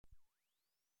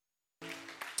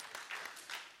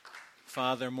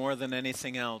Father, more than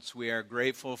anything else, we are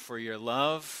grateful for your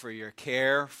love, for your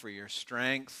care, for your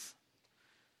strength,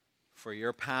 for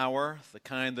your power, the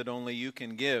kind that only you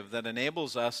can give, that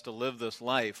enables us to live this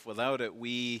life. Without it,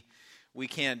 we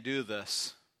can't do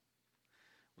this.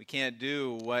 We can't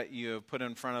do what you have put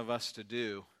in front of us to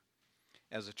do.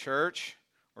 As a church,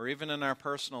 or even in our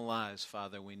personal lives,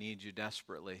 Father, we need you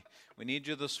desperately. We need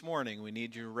you this morning. We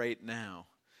need you right now.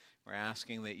 We're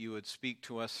asking that you would speak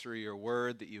to us through your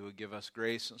word, that you would give us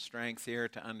grace and strength here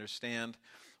to understand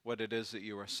what it is that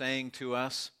you are saying to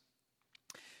us.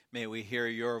 May we hear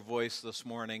your voice this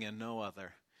morning and no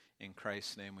other. In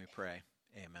Christ's name we pray.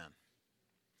 Amen.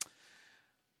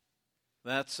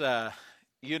 That's,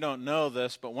 you don't know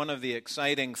this, but one of the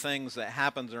exciting things that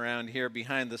happens around here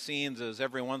behind the scenes is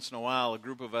every once in a while a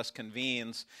group of us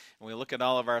convenes and we look at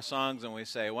all of our songs and we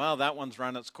say, well, that one's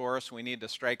run its course. We need to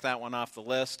strike that one off the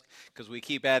list because we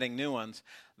keep adding new ones.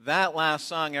 That last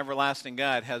song, Everlasting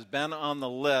God, has been on the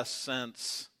list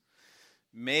since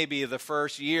maybe the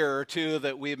first year or two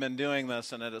that we've been doing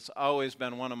this, and it has always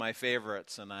been one of my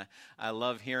favorites, and I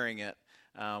love hearing it.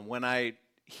 When I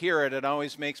hear it, it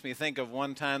always makes me think of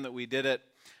one time that we did it.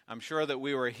 I'm sure that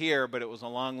we were here, but it was a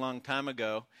long, long time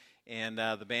ago, and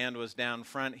the band was down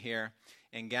front here,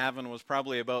 and Gavin was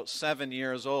probably about 7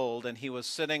 years old, and he was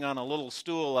sitting on a little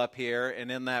stool up here,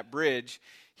 and in that bridge,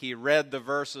 he read the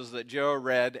verses that Joe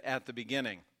read at the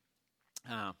beginning.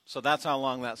 So that's how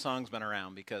long that song's been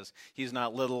around, because he's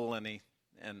not little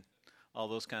and all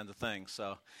those kinds of things.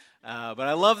 So, but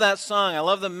I love that song. I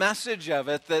love the message of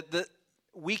it, that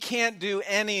we can't do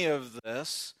any of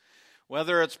this,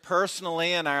 whether it's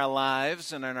personally in our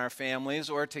lives and in our families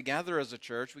or together as a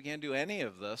church. We can't do any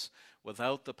of this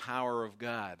without the power of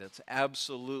God. It's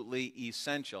absolutely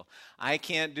essential. I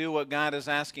can't do what God is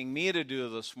asking me to do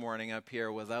this morning up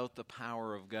here without the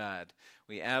power of God.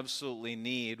 We absolutely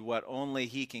need what only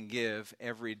He can give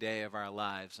every day of our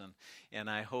lives. And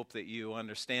I hope that you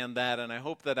understand that, and I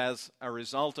hope that as a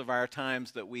result of our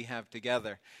times that we have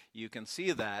together, you can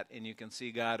see that, and you can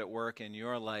see God at work in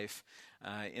your life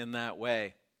in that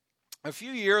way. A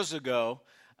few years ago,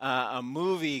 a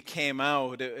movie came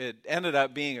out. It ended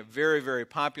up being a very, very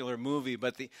popular movie,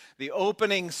 but the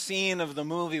opening scene of the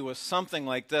movie was something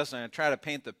like this. I'm going to try to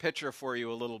paint the picture for you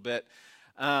a little bit.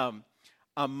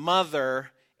 A mother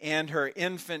and her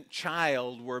infant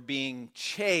child were being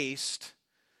chased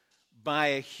by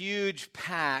a huge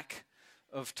pack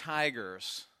of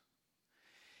tigers.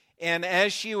 And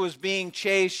as she was being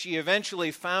chased, she eventually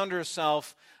found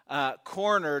herself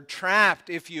cornered, trapped,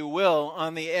 if you will,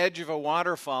 on the edge of a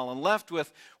waterfall and left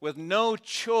with no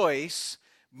choice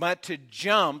but to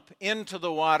jump into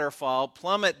the waterfall,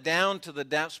 plummet down to the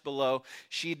depths below.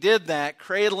 She did that,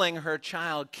 cradling her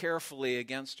child carefully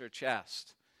against her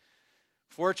chest.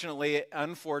 Unfortunately,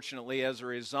 as a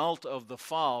result of the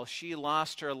fall, she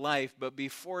lost her life, but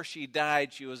before she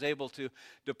died, she was able to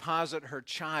deposit her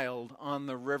child on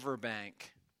the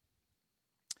riverbank.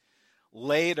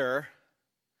 Later,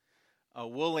 a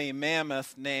woolly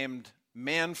mammoth named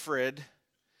Manfred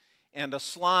and a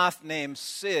sloth named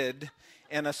Sid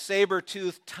and a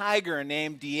saber-toothed tiger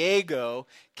named Diego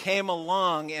came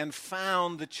along and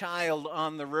found the child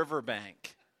on the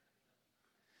riverbank.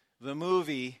 The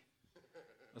movie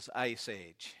was Ice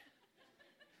Age,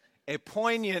 a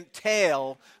poignant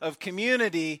tale of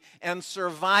community and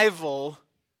survival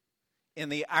in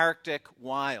the Arctic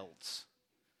wilds.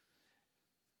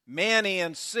 Manny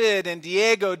and Sid and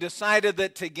Diego decided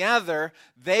that together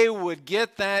they would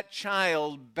get that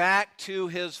child back to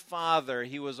his father.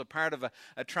 He was a part of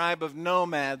a tribe of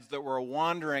nomads that were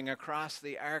wandering across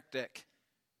the Arctic.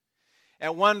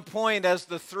 At one point, as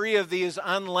the three of these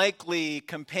unlikely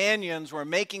companions were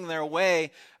making their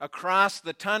way across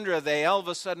the tundra, they all of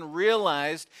a sudden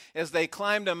realized as they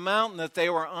climbed a mountain that they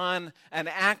were on an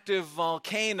active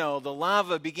volcano. The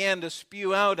lava began to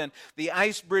spew out, and the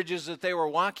ice bridges that they were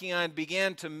walking on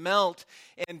began to melt,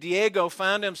 and Diego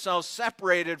found himself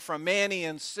separated from Manny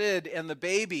and Sid and the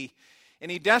baby,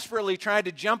 and he desperately tried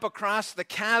to jump across the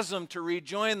chasm to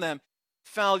rejoin them.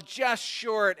 Fell just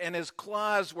short, and his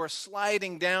claws were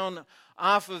sliding down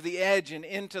off of the edge and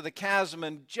into the chasm,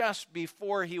 and just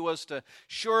before he was to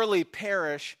surely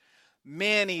perish,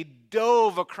 Manny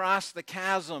dove across the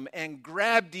chasm and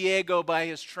grabbed Diego by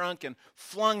his trunk and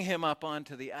flung him up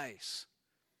onto the ice.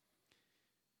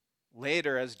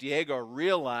 Later, as Diego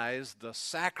realized the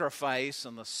sacrifice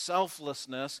and the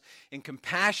selflessness and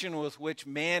compassion with which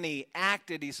Manny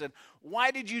acted, he said,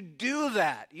 "Why did you do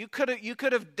that? You could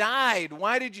have died.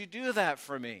 Why did you do that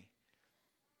for me?"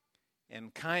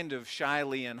 And kind of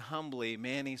shyly and humbly,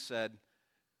 Manny said,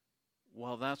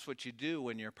 "Well, that's what you do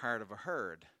when you're part of a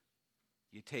herd.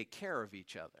 You take care of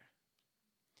each other.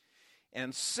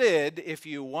 And Sid, if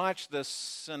you watch this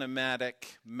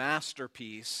cinematic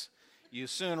masterpiece, you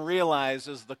soon realize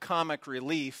is the comic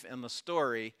relief in the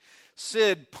story.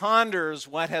 Sid ponders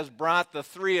what has brought the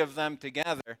three of them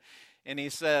together, and he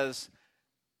says,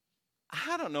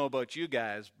 I don't know about you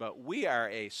guys, but we are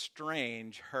a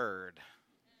strange herd.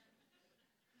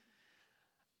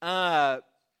 I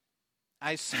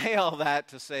say all that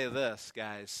to say this,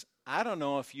 guys. I don't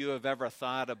know if you have ever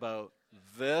thought about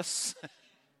this,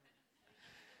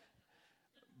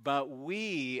 but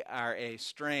we are a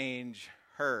strange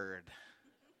herd.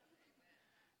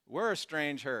 We're a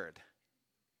strange herd.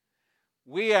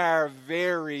 We are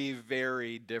very,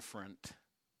 very different,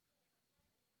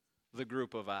 the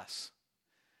group of us.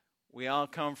 We all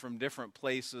come from different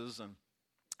places and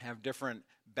have different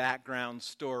background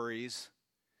stories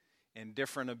and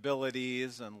different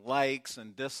abilities and likes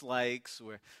and dislikes.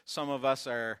 Where some of us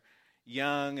are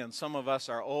young and some of us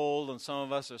are old and some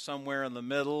of us are somewhere in the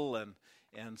middle,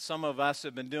 and some of us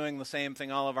have been doing the same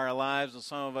thing all of our lives, and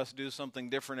some of us do something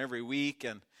different every week,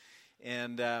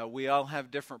 and we all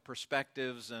have different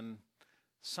perspectives, and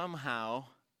somehow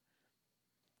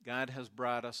God has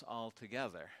brought us all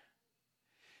together.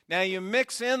 Now you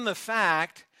mix in the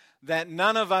fact that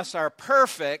none of us are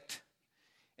perfect,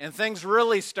 and things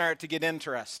really start to get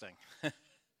interesting.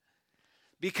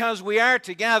 Because we are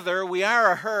together, we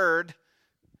are a herd,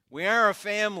 we are a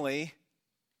family,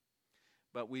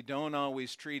 but we don't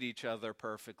always treat each other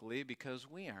perfectly because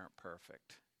we aren't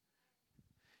perfect.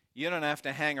 You don't have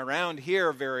to hang around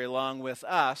here very long with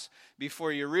us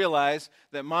before you realize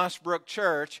that Mossbrook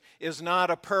Church is not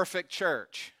a perfect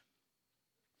church.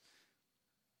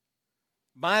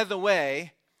 By the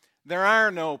way, there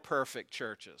are no perfect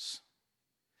churches.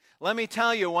 Let me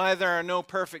tell you why there are no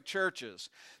perfect churches.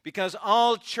 Because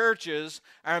all churches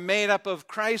are made up of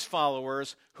Christ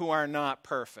followers who are not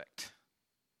perfect.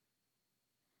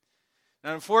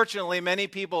 Now, unfortunately, many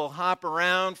people hop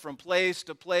around from place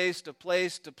to place to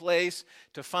place to place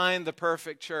to find the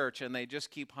perfect church, and they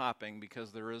just keep hopping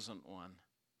because there isn't one.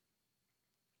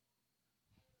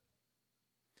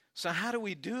 So how do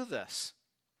we do this?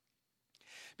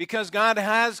 Because God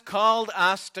has called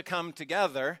us to come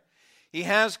together. He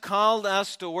has called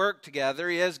us to work together.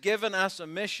 He has given us a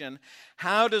mission.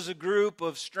 How does a group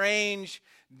of strange,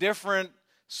 different,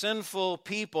 sinful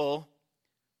people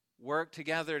work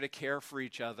together to care for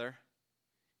each other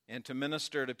and to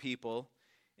minister to people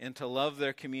and to love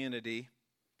their community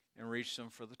and reach them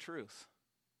for the truth?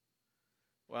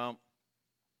 Well,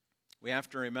 we have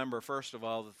to remember, first of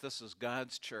all, that this is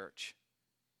God's church.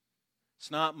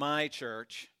 It's not my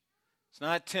church. It's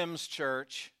not Tim's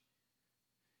church.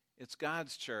 It's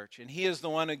God's church. And He is the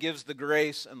one who gives the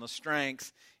grace and the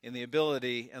strength and the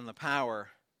ability and the power.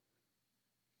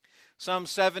 Some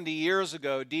 70 years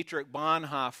ago, Dietrich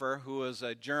Bonhoeffer, who was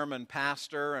a German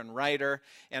pastor and writer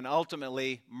and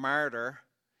ultimately martyr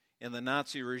in the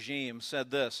Nazi regime, said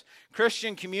this: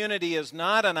 Christian community is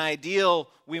not an ideal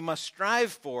we must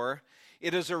strive for.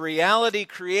 It is a reality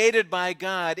created by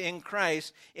God in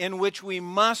Christ in which we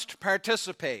must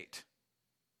participate.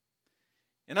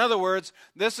 In other words,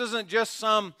 this isn't just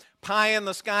some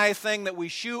pie-in-the-sky thing that we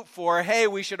shoot for. Hey,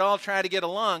 we should all try to get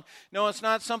along. No, it's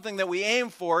not something that we aim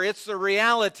for. It's the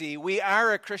reality. We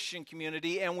are a Christian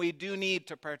community, and we do need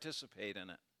to participate in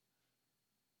it.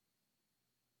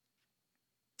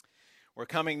 We're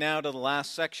coming now to the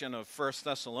last section of 1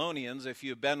 Thessalonians. If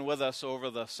you've been with us over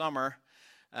the summer,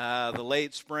 the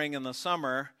late spring and the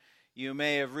summer, you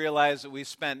may have realized that we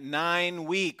spent 9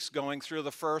 weeks going through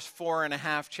the first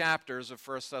 4.5 chapters of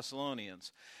 1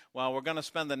 Thessalonians. Well, we're going to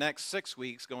spend the next 6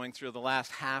 weeks going through the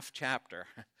last half chapter.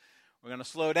 We're going to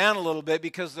slow down a little bit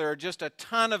because there are just a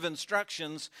ton of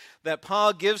instructions that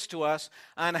Paul gives to us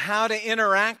on how to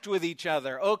interact with each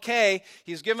other. Okay,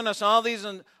 he's given us all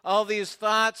these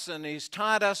thoughts, and he's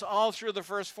taught us all through the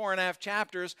first 4.5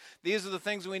 chapters. These are the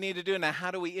things we need to do. Now, how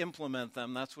do we implement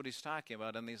them? That's what he's talking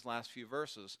about in these last few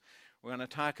verses. We're going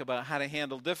to talk about how to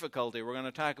handle difficulty. We're going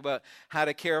to talk about how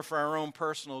to care for our own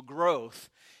personal growth.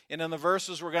 And in the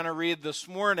verses we're going to read this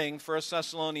morning, 1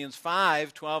 Thessalonians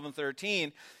 5, 12 and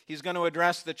 13, he's going to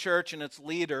address the church and its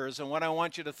leaders. And what I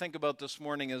want you to think about this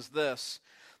morning is this: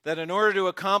 that in order to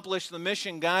accomplish the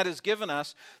mission God has given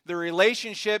us, the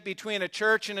relationship between a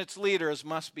church and its leaders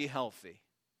must be healthy.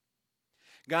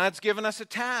 God's given us a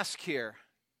task here,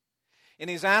 and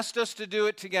He's asked us to do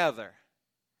it together.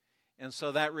 And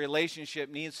so that relationship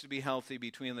needs to be healthy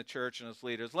between the church and its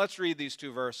leaders. Let's read these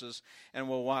two verses, and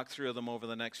we'll walk through them over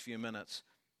the next few minutes.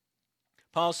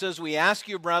 Paul says, we ask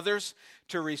you, brothers,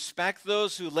 to respect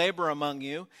those who labor among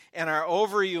you and are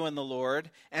over you in the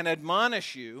Lord and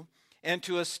admonish you, and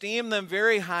to esteem them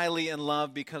very highly in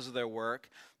love because of their work.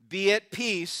 Be at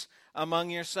peace among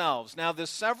yourselves. Now, there's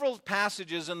several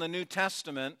passages in the New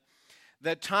Testament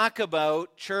that talk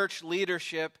about church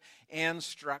leadership and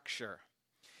structure.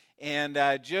 And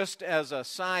just as a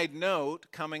side note,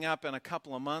 coming up in a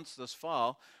couple of months this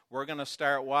fall, we're going to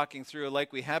start walking through,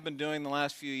 like we have been doing the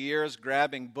last few years,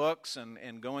 grabbing books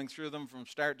and going through them from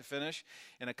start to finish.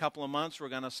 In a couple of months, we're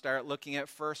going to start looking at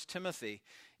 1 Timothy.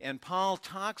 And Paul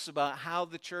talks about how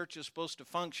the church is supposed to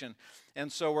function.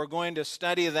 And so we're going to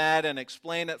study that and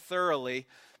explain it thoroughly.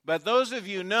 But those of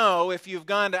you know, if you've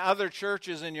gone to other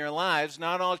churches in your lives,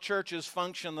 not all churches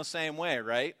function the same way,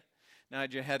 right?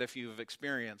 Nod your head if you've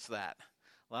experienced that.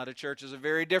 A lot of churches are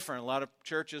very different. A lot of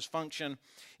churches function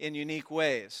in unique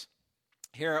ways.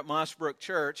 Here at Mossbrook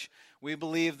Church, we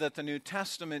believe that the New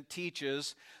Testament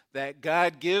teaches that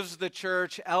God gives the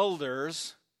church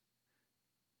elders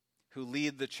who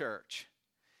lead the church.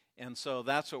 And so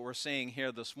that's what we're seeing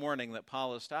here this morning that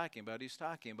Paul is talking about. He's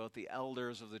talking about the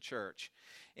elders of the church.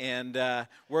 And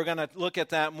we're going to look at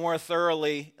that more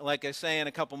thoroughly, like I say, in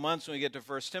a couple months when we get to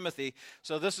 1 Timothy.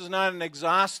 So this is not an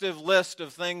exhaustive list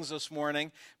of things this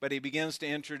morning, but he begins to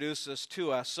introduce this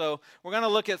to us. So we're going to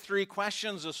look at 3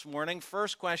 questions this morning.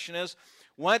 First question is,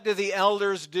 what do the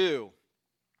elders do?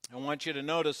 I want you to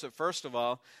notice that, first of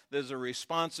all, there's a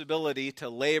responsibility to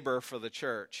labor for the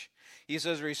church. He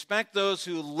says, respect those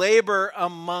who labor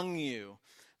among you.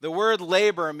 The word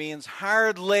labor means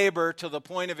hard labor to the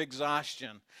point of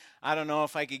exhaustion. I don't know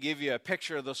if I could give you a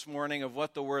picture this morning of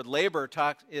what the word labor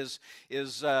is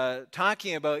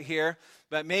talking about here,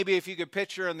 but maybe if you could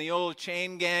picture in the old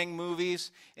chain gang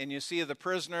movies and you see the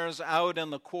prisoners out in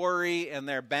the quarry and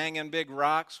they're banging big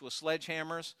rocks with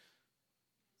sledgehammers.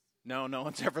 No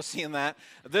one's ever seen that.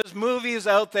 There's movies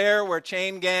out there where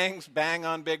chain gangs bang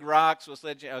on big rocks with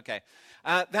sledgehammers. Okay.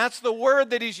 That's the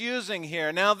word that he's using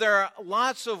here. Now, there are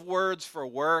lots of words for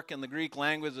work in the Greek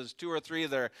language. There's 2 or 3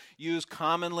 that are used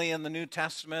commonly in the New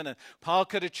Testament, and Paul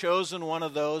could have chosen one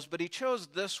of those, but he chose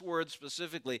this word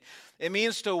specifically. It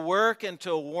means to work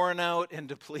until worn out and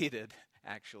depleted,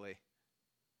 actually.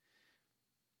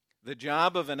 The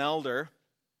job of an elder,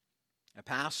 a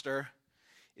pastor,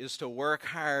 is to work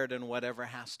hard in whatever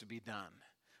has to be done,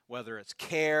 whether it's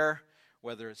care,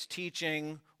 whether it's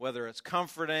teaching, whether it's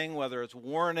comforting, whether it's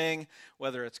warning,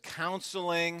 whether it's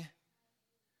counseling.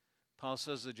 Paul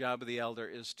says the job of the elder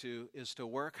is to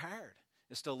work hard,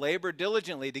 is to labor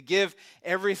diligently, to give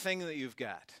everything that you've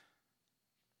got.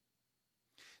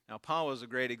 Now, Paul was a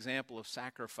great example of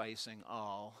sacrificing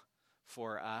all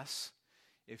for us.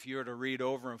 If you were to read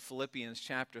over in Philippians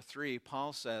chapter 3,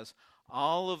 Paul says,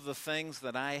 all of the things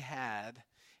that I had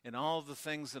and all of the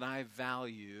things that I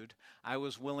valued, I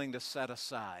was willing to set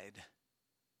aside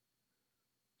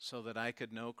so that I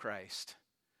could know Christ,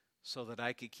 so that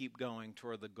I could keep going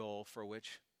toward the goal for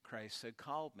which Christ had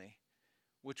called me,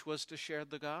 which was to share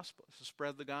the gospel, to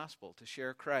spread the gospel, to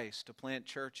share Christ, to plant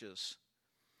churches.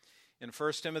 In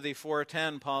 1 Timothy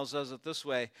 4:10, Paul says it this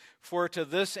way, for to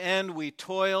this end we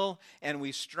toil and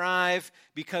we strive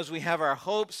because we have our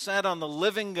hope set on the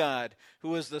living God,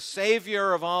 who is the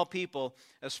Savior of all people,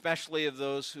 especially of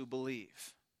those who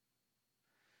believe.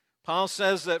 Paul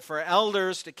says that for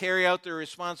elders to carry out their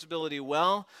responsibility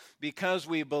well, because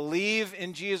we believe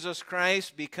in Jesus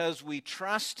Christ, because we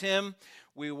trust Him,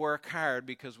 we work hard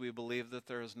because we believe that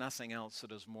there is nothing else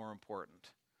that is more important.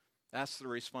 That's the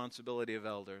responsibility of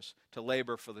elders, to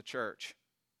labor for the church.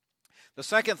 The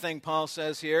second thing Paul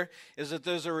says here is that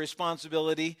there's a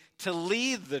responsibility to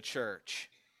lead the church.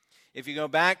 If you go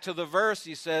back to the verse,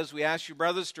 he says, we ask you,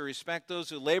 brothers, to respect those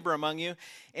who labor among you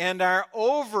and are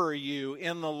over you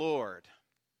in the Lord.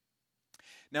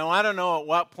 Now, I don't know at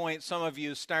what point some of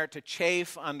you start to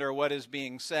chafe under what is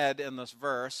being said in this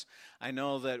verse. I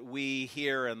know that we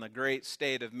here in the great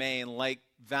state of Maine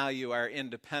value our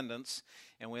independence,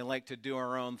 and we like to do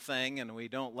our own thing, and we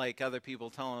don't like other people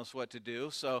telling us what to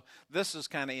do. So this is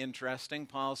kind of interesting.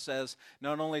 Paul says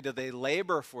not only do they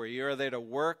labor for you, or they're to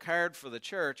work hard for the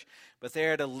church, but they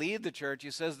are to lead the church.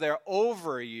 He says they're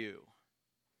over you.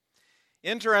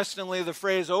 Interestingly, the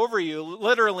phrase over you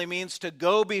literally means to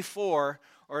go before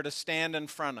or to stand in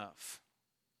front of.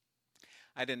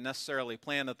 I didn't necessarily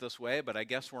plan it this way, but I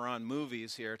guess we're on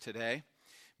movies here today.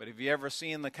 But have you ever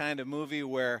seen the kind of movie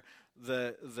where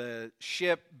the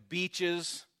ship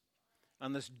beaches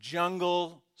on this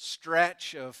jungle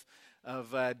stretch of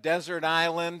desert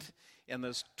island, and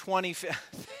there's 20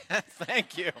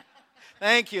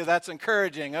 Thank you, that's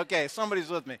encouraging. Okay, somebody's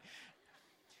with me.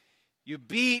 You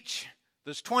beach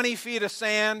There's 20 feet of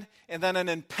sand and then an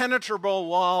impenetrable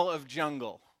wall of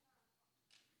jungle.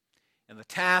 And the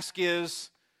task is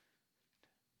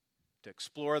to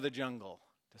explore the jungle,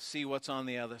 to see what's on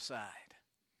the other side.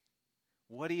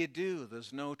 What do?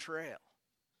 There's no trail.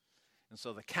 And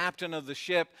so the captain of the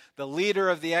ship, the leader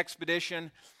of the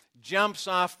expedition, jumps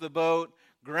off the boat,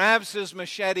 grabs his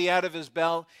machete out of his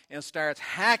belt, and starts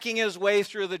hacking his way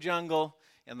through the jungle,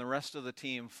 and the rest of the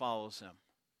team follows him.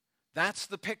 That's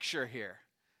the picture here.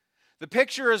 The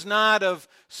picture is not of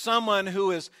someone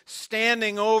who is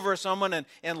standing over someone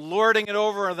and lording it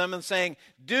over them and saying,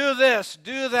 do this,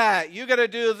 do that, you got to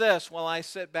do this, while I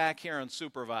sit back here and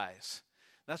supervise.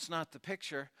 That's not the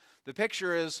picture. The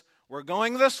picture is, we're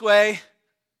going this way,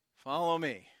 follow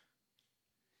me.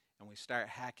 And we start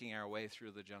hacking our way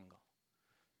through the jungle.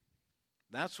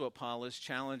 That's what Paul is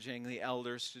challenging the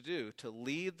elders to do, to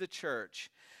lead the church.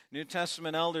 New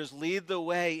Testament elders lead the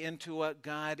way into what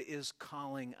God is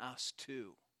calling us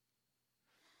to.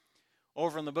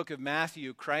 Over in the book of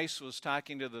Matthew, Christ was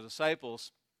talking to the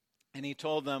disciples, and he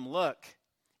told them, look,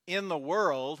 in the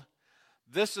world,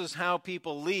 this is how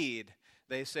people lead.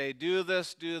 They say, do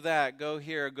this, do that, go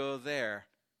here, go there.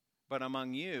 But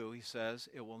among you, he says,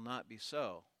 it will not be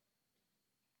so.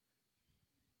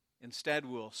 Instead,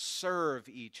 we'll serve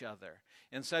each other.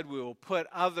 Instead, we will put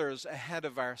others ahead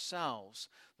of ourselves.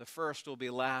 The first will be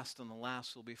last and the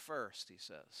last will be first, he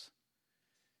says.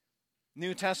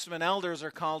 New Testament elders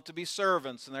are called to be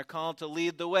servants, and they're called to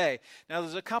lead the way. Now,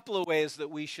 there's a couple of ways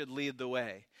that we should lead the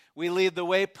way. We lead the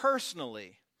way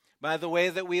personally, by the way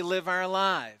that we live our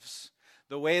lives,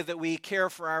 the way that we care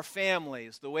for our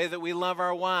families, the way that we love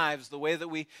our wives, the way that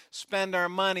we spend our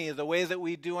money, the way that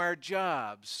we do our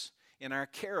jobs, in our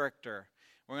character.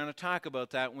 We're going to talk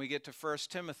about that when we get to 1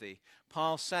 Timothy.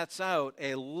 Paul sets out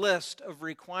a list of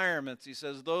requirements. He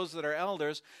says those that are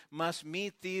elders must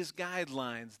meet these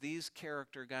guidelines, these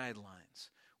character guidelines.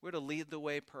 We're to lead the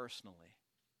way personally.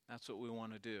 That's what we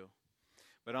want to do.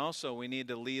 But also we need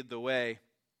to lead the way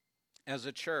as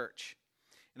a church.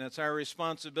 And it's our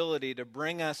responsibility to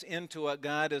bring us into what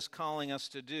God is calling us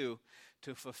to do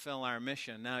to fulfill our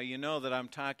mission. Now, you know that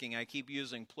I keep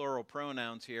using plural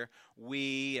pronouns here,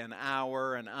 we and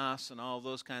our and us and all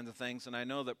those kinds of things, and I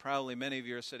know that probably many of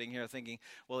you are sitting here thinking,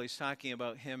 well, he's talking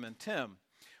about him and Tim.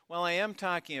 Well, I am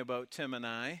talking about Tim and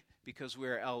I because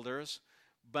we're elders,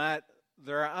 but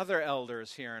there are other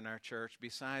elders here in our church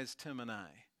besides Tim and I.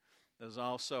 There's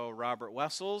also Robert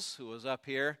Wessels, who was up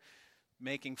here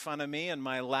making fun of me and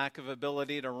my lack of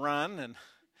ability to run, and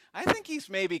I think he's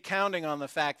maybe counting on the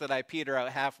fact that I peter out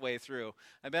halfway through.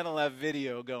 I bet he'll have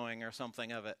video going or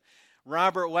something of it.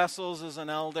 Robert Wessels is an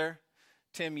elder.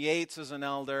 Tim Yates is an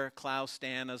elder. Klaus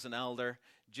Stan is an elder.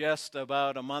 Just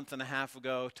about a month and a half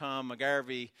ago, Tom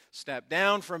McGarvey stepped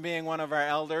down from being one of our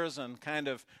elders and kind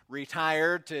of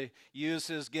retired to use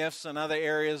his gifts in other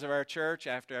areas of our church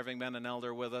after having been an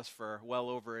elder with us for well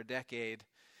over a decade.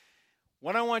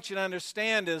 What I want you to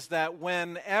understand is that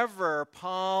whenever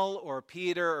Paul or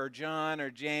Peter or John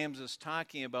or James is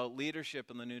talking about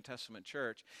leadership in the New Testament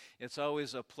church, it's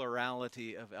always a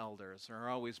plurality of elders. There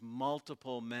are always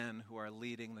multiple men who are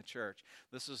leading the church.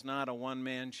 This is not a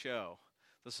one-man show.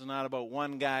 This is not about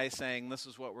one guy saying this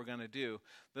is what we're going to do.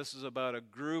 This is about a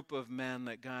group of men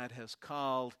that God has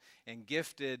called and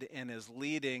gifted and is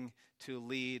leading to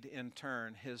lead in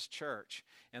turn his church.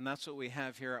 And that's what we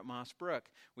have here at Moss Brook.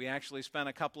 We actually spent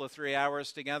a couple of 3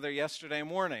 hours together yesterday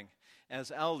morning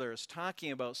as elders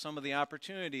talking about some of the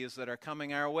opportunities that are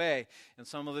coming our way and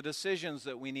some of the decisions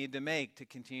that we need to make to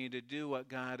continue to do what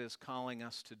God is calling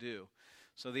us to do.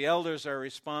 So the elders are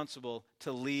responsible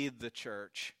to lead the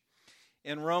church.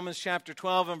 In Romans chapter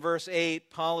 12 and verse 8,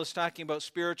 Paul is talking about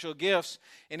spiritual gifts,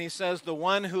 and he says the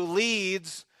one who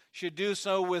leads should do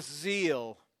so with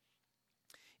zeal,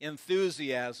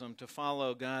 enthusiasm to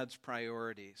follow God's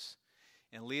priorities.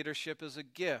 And leadership is a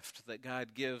gift that God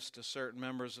gives to certain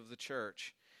members of the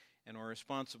church, and we're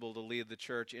responsible to lead the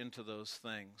church into those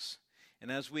things.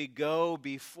 And as we go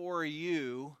before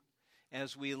you,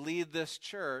 as we lead this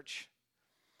church,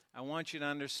 I want you to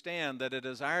understand that it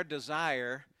is our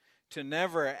desire to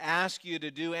never ask you to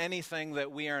do anything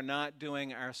that we are not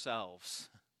doing ourselves.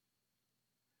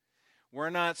 We're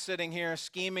not sitting here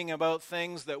scheming about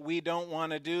things that we don't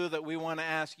want to do, that we want to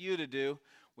ask you to do.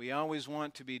 We always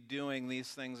want to be doing these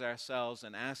things ourselves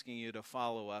and asking you to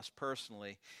follow us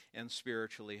personally and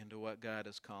spiritually into what God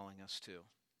is calling us to.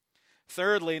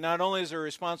 Thirdly, not only is there a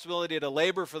responsibility to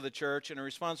labor for the church and a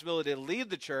responsibility to lead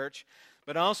the church,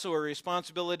 but also a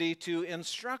responsibility to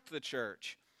instruct the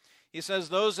church. He says,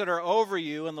 those that are over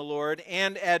you in the Lord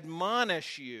and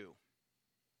admonish you.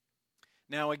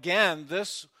 Now again,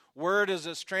 this word as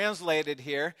it's translated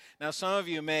here. Now, some of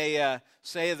you may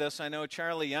say this. I know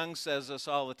Charlie Young says this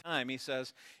all the time. He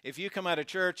says, if you come out of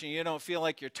church and you don't feel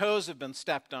like your toes have been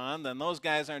stepped on, then those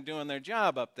guys aren't doing their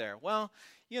job up there. Well,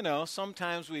 you know,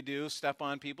 sometimes we do step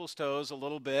on people's toes a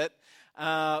little bit,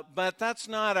 but that's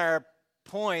not our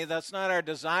point. That's not our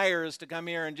desire, is to come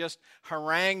here and just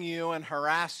harangue you and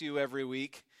harass you every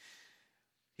week.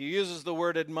 He uses the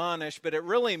word admonish, but it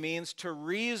really means to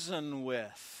reason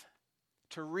with.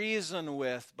 To reason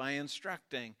with by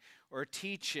instructing or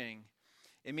teaching.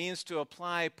 It means to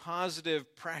apply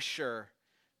positive pressure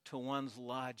to one's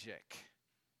logic.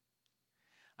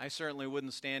 I certainly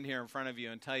wouldn't stand here in front of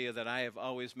you and tell you that I have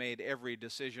always made every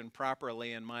decision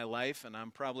properly in my life, and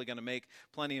I'm probably going to make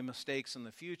plenty of mistakes in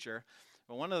the future.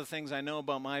 But one of the things I know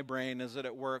about my brain is that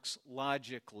it works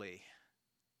logically.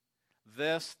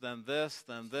 This, then this,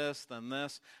 then this, then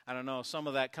this. I don't know, some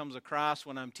of that comes across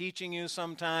when I'm teaching you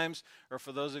sometimes, or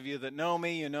for those of you that know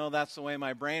me, you know that's the way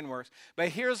my brain works. But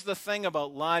here's the thing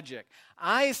about logic.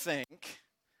 I think,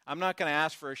 I'm not going to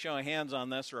ask for a show of hands on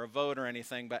this or a vote or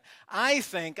anything, but I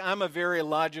think I'm a very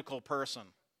logical person.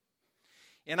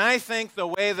 And I think the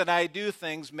way that I do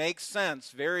things makes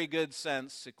sense, very good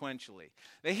sense sequentially.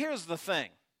 But here's the thing.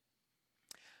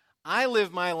 I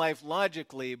live my life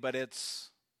logically, but it's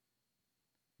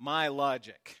my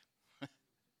logic.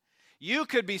 You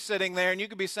could be sitting there and you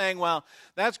could be saying, well,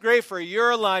 that's great for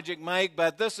your logic, Mike,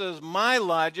 but this is my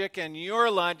logic and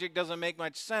your logic doesn't make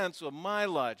much sense with my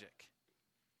logic.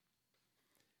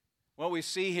 What we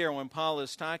see here when Paul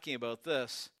is talking about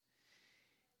this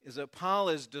is that Paul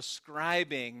is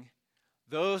describing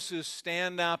those who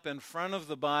stand up in front of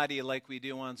the body like we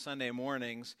do on Sunday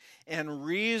mornings and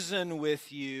reason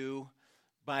with you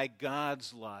by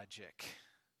God's logic,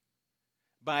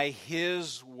 by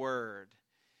His Word.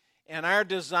 And our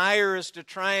desire is to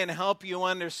try and help you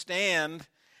understand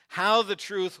how the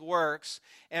truth works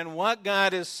and what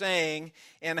God is saying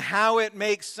and how it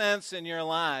makes sense in your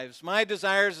lives. My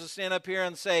desire is to stand up here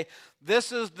and say,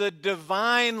 this is the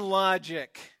divine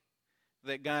logic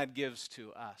that God gives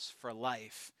to us for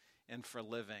life and for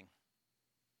living.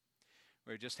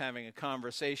 We were just having a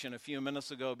conversation a few minutes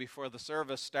ago before the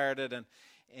service started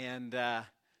and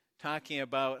talking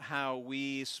about how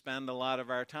we spend a lot of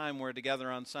our time, we're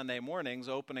together on Sunday mornings,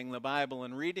 opening the Bible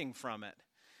and reading from it.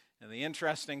 And the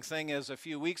interesting thing is, a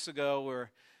few weeks ago,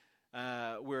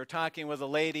 we were talking with a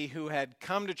lady who had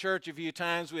come to church a few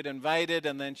times. We'd invited,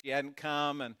 and then she hadn't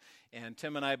come. And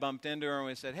Tim and I bumped into her, and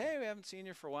we said, hey, we haven't seen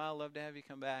you for a while. Love to have you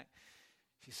come back.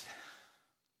 She said,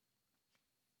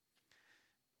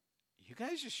 you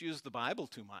guys just use the Bible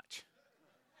too much.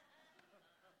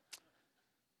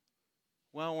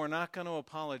 Well, we're not going to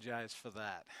apologize for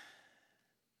that.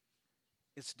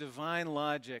 It's divine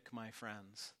logic, my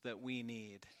friends, that we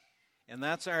need. And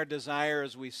that's our desire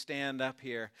as we stand up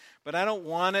here. But I don't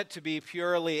want it to be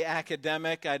purely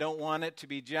academic. I don't want it to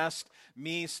be just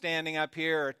me standing up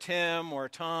here, or Tim or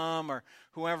Tom or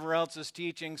whoever else is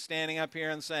teaching standing up here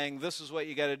and saying, this is what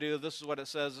you got to do, this is what it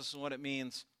says, this is what it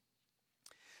means.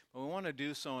 But we want to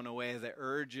do so in a way that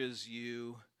urges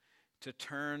you to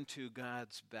turn to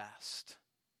God's best.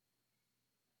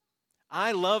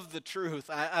 I love the truth.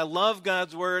 I love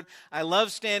God's Word. I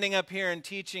love standing up here and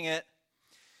teaching it.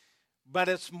 But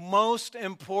it's most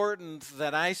important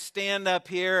that I stand up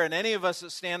here, and any of us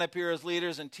that stand up here as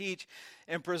leaders and teach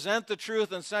and present the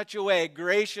truth in such a way,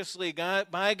 graciously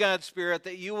by God's Spirit,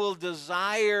 that you will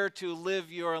desire to live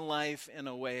your life in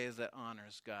a way that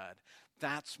honors God.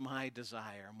 That's my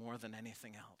desire more than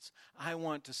anything else. I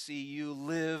want to see you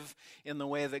live in the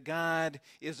way that God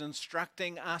is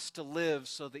instructing us to live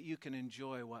so that you can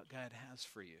enjoy what God has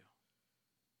for you.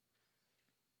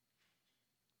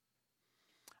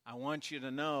 I want you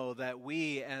to know that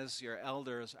we as your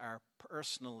elders are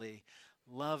personally,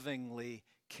 lovingly,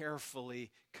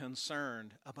 carefully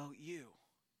concerned about you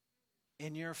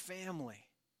and your family.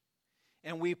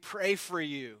 And we pray for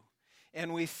you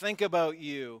and we think about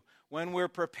you when we're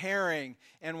preparing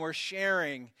and we're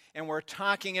sharing and we're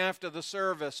talking after the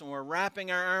service and we're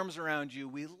wrapping our arms around you.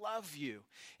 We love you.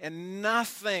 And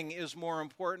nothing is more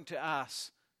important to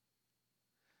us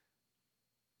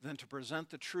than to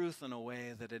present the truth in a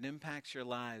way that it impacts your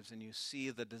lives and you see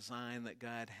the design that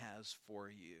God has for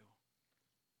you.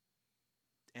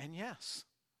 And yes,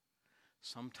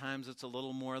 sometimes it's a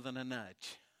little more than a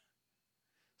nudge.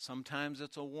 Sometimes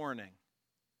it's a warning.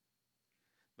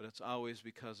 But it's always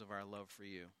because of our love for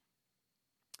you.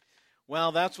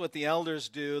 Well, that's what the elders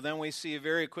do. Then we see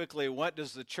very quickly, what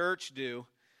does the church do?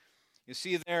 You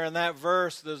see there in that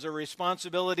verse, there's a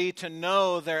responsibility to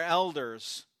know their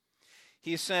elders.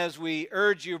 he says, we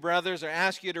urge you, brothers, or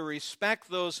ask you to respect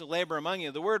those who labor among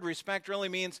you. The word respect really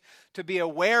means to be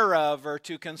aware of or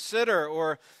to consider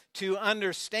or to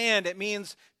understand. It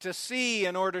means to see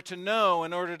in order to know,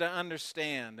 in order to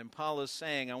understand. And Paul is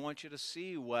saying, I want you to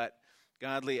see what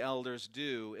godly elders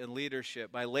do in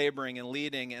leadership by laboring and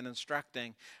leading and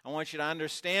instructing. I want you to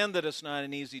understand that it's not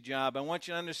an easy job. I want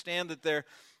you to understand that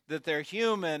they're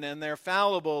human and they're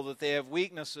fallible, that they have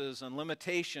weaknesses and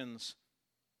limitations.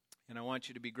 And I want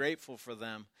you to be grateful for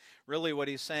them. Really what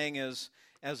he's saying is,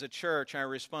 as a church, our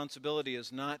responsibility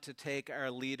is not to take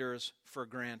our leaders for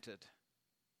granted.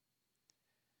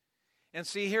 And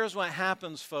see, here's what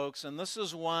happens, folks, and this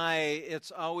is why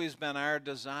it's always been our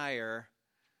desire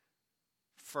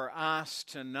for us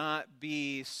to not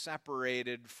be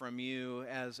separated from you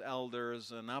as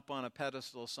elders and up on a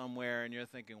pedestal somewhere, and you're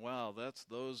thinking, well, that's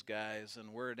those guys,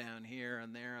 and we're down here,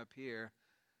 and they're up here.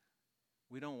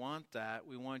 We don't want that.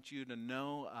 We want you to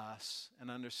know us and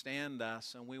understand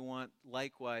us, and we want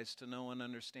likewise to know and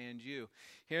understand you.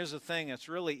 Here's the thing. It's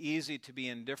really easy to be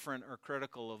indifferent or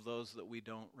critical of those that we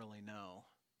don't really know.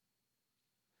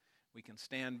 We can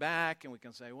stand back and we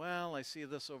can say, well, I see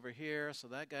this over here, so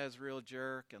that guy's a real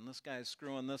jerk, and this guy's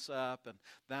screwing this up, and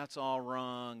that's all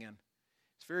wrong. And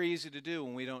it's very easy to do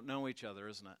when we don't know each other,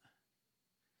 isn't it?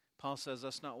 Paul says,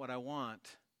 that's not what I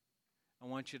want. I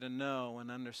want you to know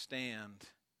and understand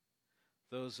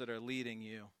those that are leading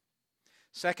you.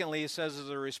 Secondly, he says there's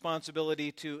a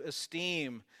responsibility to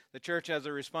esteem. The church has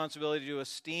a responsibility to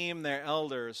esteem their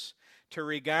elders, to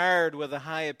regard with a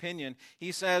high opinion.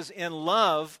 He says in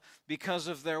love because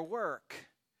of their work.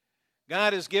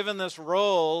 God has given this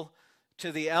role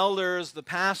to the elders, the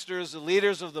pastors, the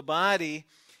leaders of the body,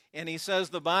 and he says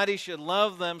the body should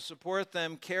love them, support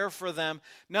them, care for them,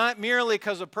 not merely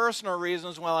because of personal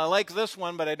reasons. Well, I like this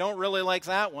one, but I don't really like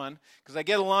that one, because I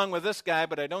get along with this guy,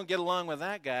 but I don't get along with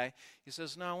that guy. He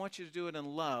says, no, I want you to do it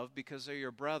in love because they're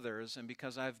your brothers and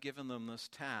because I've given them this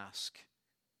task,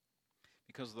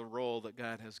 because of the role that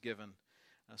God has given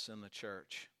us in the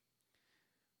church.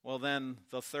 Well, then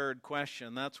the third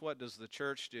question, that's what does the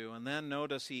church do? And then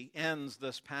notice he ends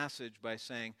this passage by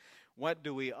saying, what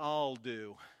do we all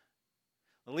do?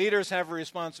 The leaders have a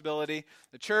responsibility.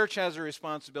 The church has a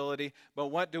responsibility. But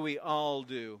what do we all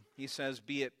do? He says,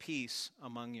 be at peace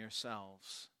among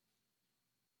yourselves.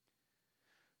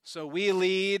 So we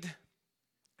lead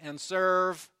and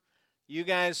serve. You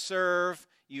guys serve.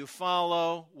 You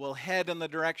follow. We'll head in the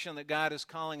direction that God is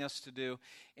calling us to do.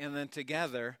 And then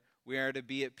together, we are to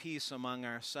be at peace among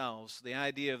ourselves. The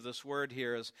idea of this word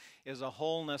here is a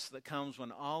wholeness that comes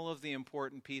when all of the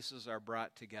important pieces are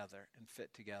brought together and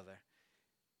fit together.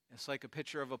 It's like a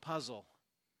picture of a puzzle.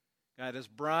 God has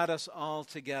brought us all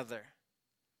together.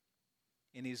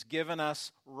 And he's given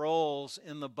us roles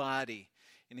in the body.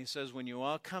 And he says when you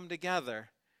all come together,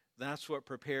 that's what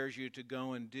prepares you to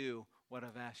go and do what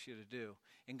I've asked you to do.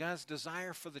 And God's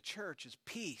desire for the church is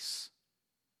peace.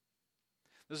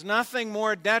 There's nothing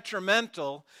more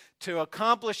detrimental to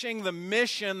accomplishing the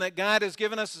mission that God has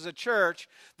given us as a church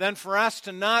than for us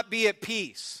to not be at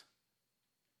peace.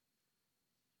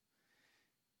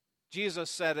 Jesus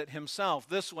said it himself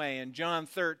this way in John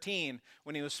 13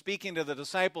 when he was speaking to the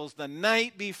disciples the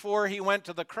night before he went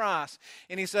to the cross.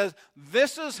 And he says,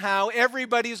 this is how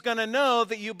everybody's going to know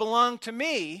that you belong to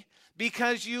me,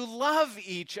 because you love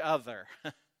each other.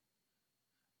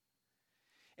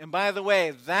 And by the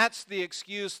way, that's the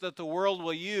excuse that the world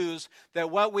will use,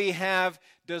 that what we have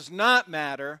does not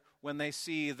matter when they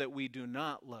see that we do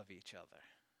not love each other.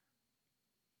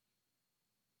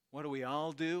 What do we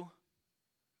all do?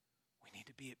 We need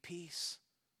to be at peace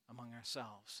among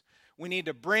ourselves. We need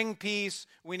to bring peace.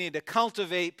 We need to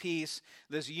cultivate peace,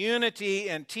 this unity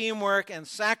and teamwork and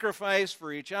sacrifice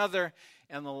for each other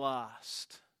and the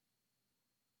lost.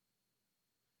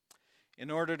 In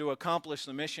order to accomplish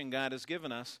the mission God has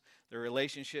given us, the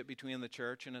relationship between the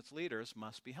church and its leaders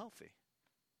must be healthy.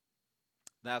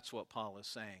 That's what Paul is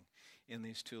saying in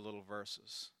these two little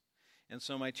verses. And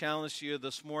so my challenge to you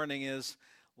this morning is,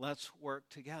 let's work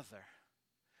together.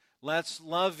 Let's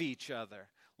love each other.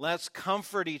 Let's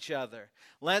comfort each other.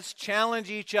 Let's challenge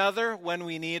each other when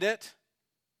we need it.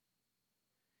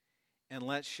 And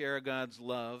let's share God's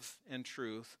love and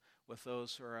truth with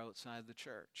those who are outside the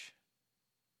church.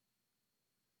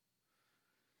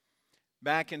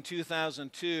 Back in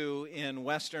 2002, in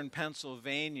western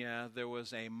Pennsylvania, there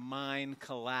was a mine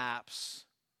collapse.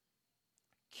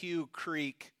 Q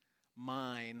Creek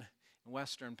Mine in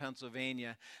western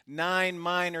Pennsylvania. 9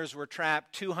 miners were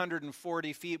trapped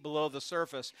 240 feet below the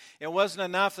surface. It wasn't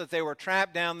enough that they were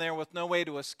trapped down there with no way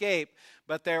to escape,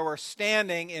 but they were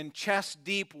standing in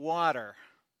chest-deep water.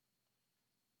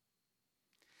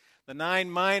 The 9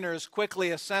 miners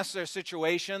quickly assessed their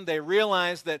situation. They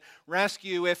realized that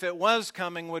rescue, if it was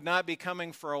coming, would not be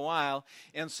coming for a while.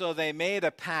 And so they made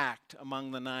a pact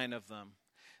among the 9 of them.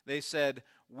 They said,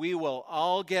 "We will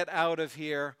all get out of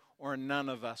here, or none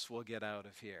of us will get out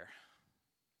of here."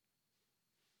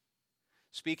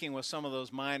 Speaking with some of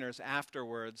those miners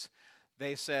afterwards,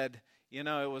 they said, it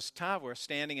was tough. We're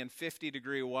standing in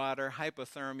 50-degree water.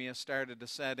 Hypothermia started to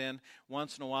set in.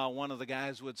 Once in a while, one of the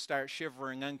guys would start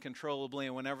shivering uncontrollably,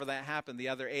 and whenever that happened, the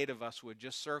other 8 of us would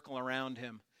just circle around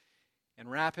him and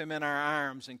wrap him in our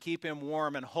arms and keep him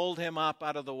warm and hold him up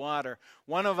out of the water.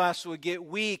 One of us would get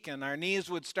weak, and our knees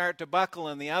would start to buckle,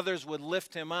 and the others would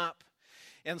lift him up.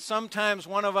 And sometimes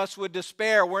one of us would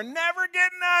despair. "We're never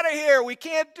getting out of here. We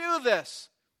can't do this."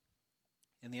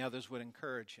 And the others would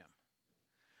encourage him.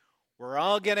 "We're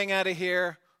all getting out of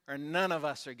here, or none of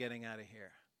us are getting out of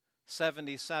here."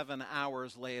 77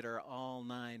 hours later, all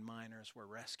 9 miners were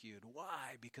rescued.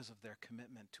 Why? Because of their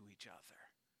commitment to each other.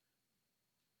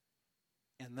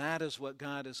 And that is what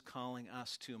God is calling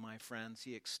us to, my friends.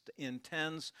 He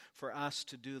intends for us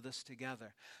to do this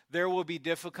together. There will be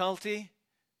difficulty.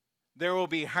 There will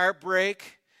be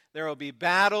heartbreak. There will be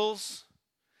battles.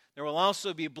 There will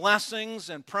also be blessings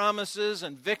and promises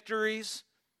and victories.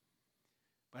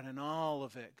 But in all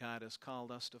of it, God has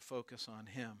called us to focus on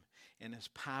Him and His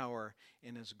power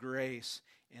and His grace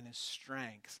and His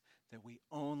strength that we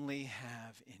only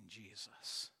have in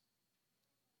Jesus.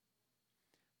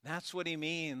 That's what He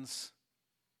means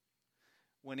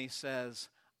when He says,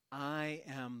 "I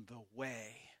am the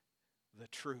way, the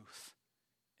truth,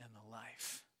 and the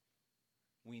life."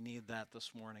 We need that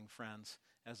this morning, friends,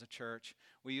 as a church.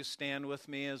 Will you stand with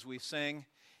me as we sing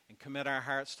and commit our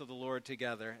hearts to the Lord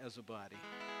together as a body?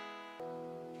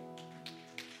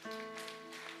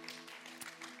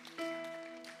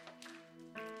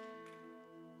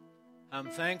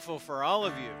 I'm thankful for all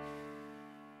of you.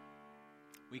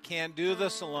 We can't do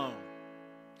this alone.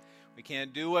 We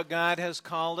can't do what God has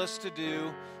called us to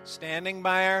do standing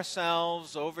by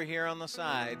ourselves over here on the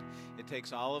side. It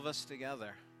takes all of us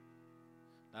together.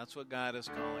 That's what God is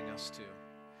calling us to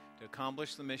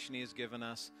accomplish the mission He has given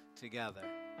us together.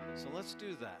 So let's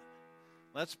do that.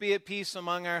 Let's be at peace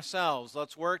among ourselves.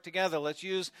 Let's work together. Let's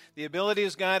use the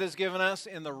abilities God has given us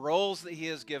in the roles that He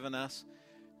has given us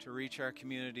to reach our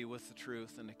community with the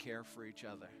truth and to care for each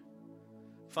other.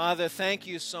 Father, thank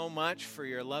you so much for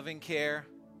your loving care,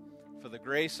 for the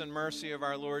grace and mercy of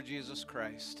our Lord Jesus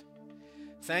Christ.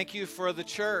 Thank you for the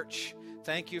church.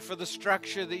 Thank you for the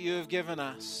structure that you have given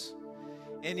us.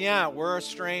 And yeah, we're a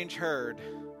strange herd.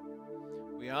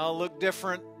 We all look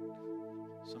different.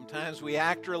 Sometimes we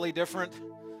act really different.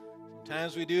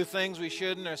 Sometimes we do things we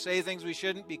shouldn't or say things we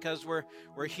shouldn't because we're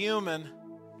human.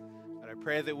 But I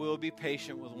pray that we'll be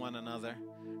patient with one another.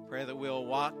 Pray that we'll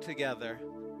walk together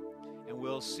and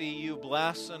we'll see you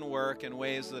bless and work in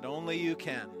ways that only you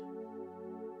can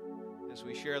as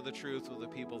we share the truth with the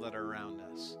people that are around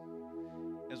us.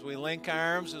 As we link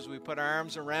arms, as we put our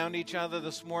arms around each other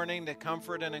this morning to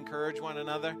comfort and encourage one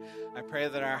another, I pray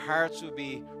that our hearts would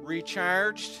be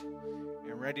recharged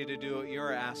and ready to do what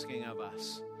you're asking of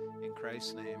us. In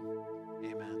Christ's name,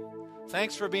 amen.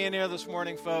 Thanks for being here this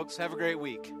morning, folks. Have a great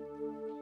week.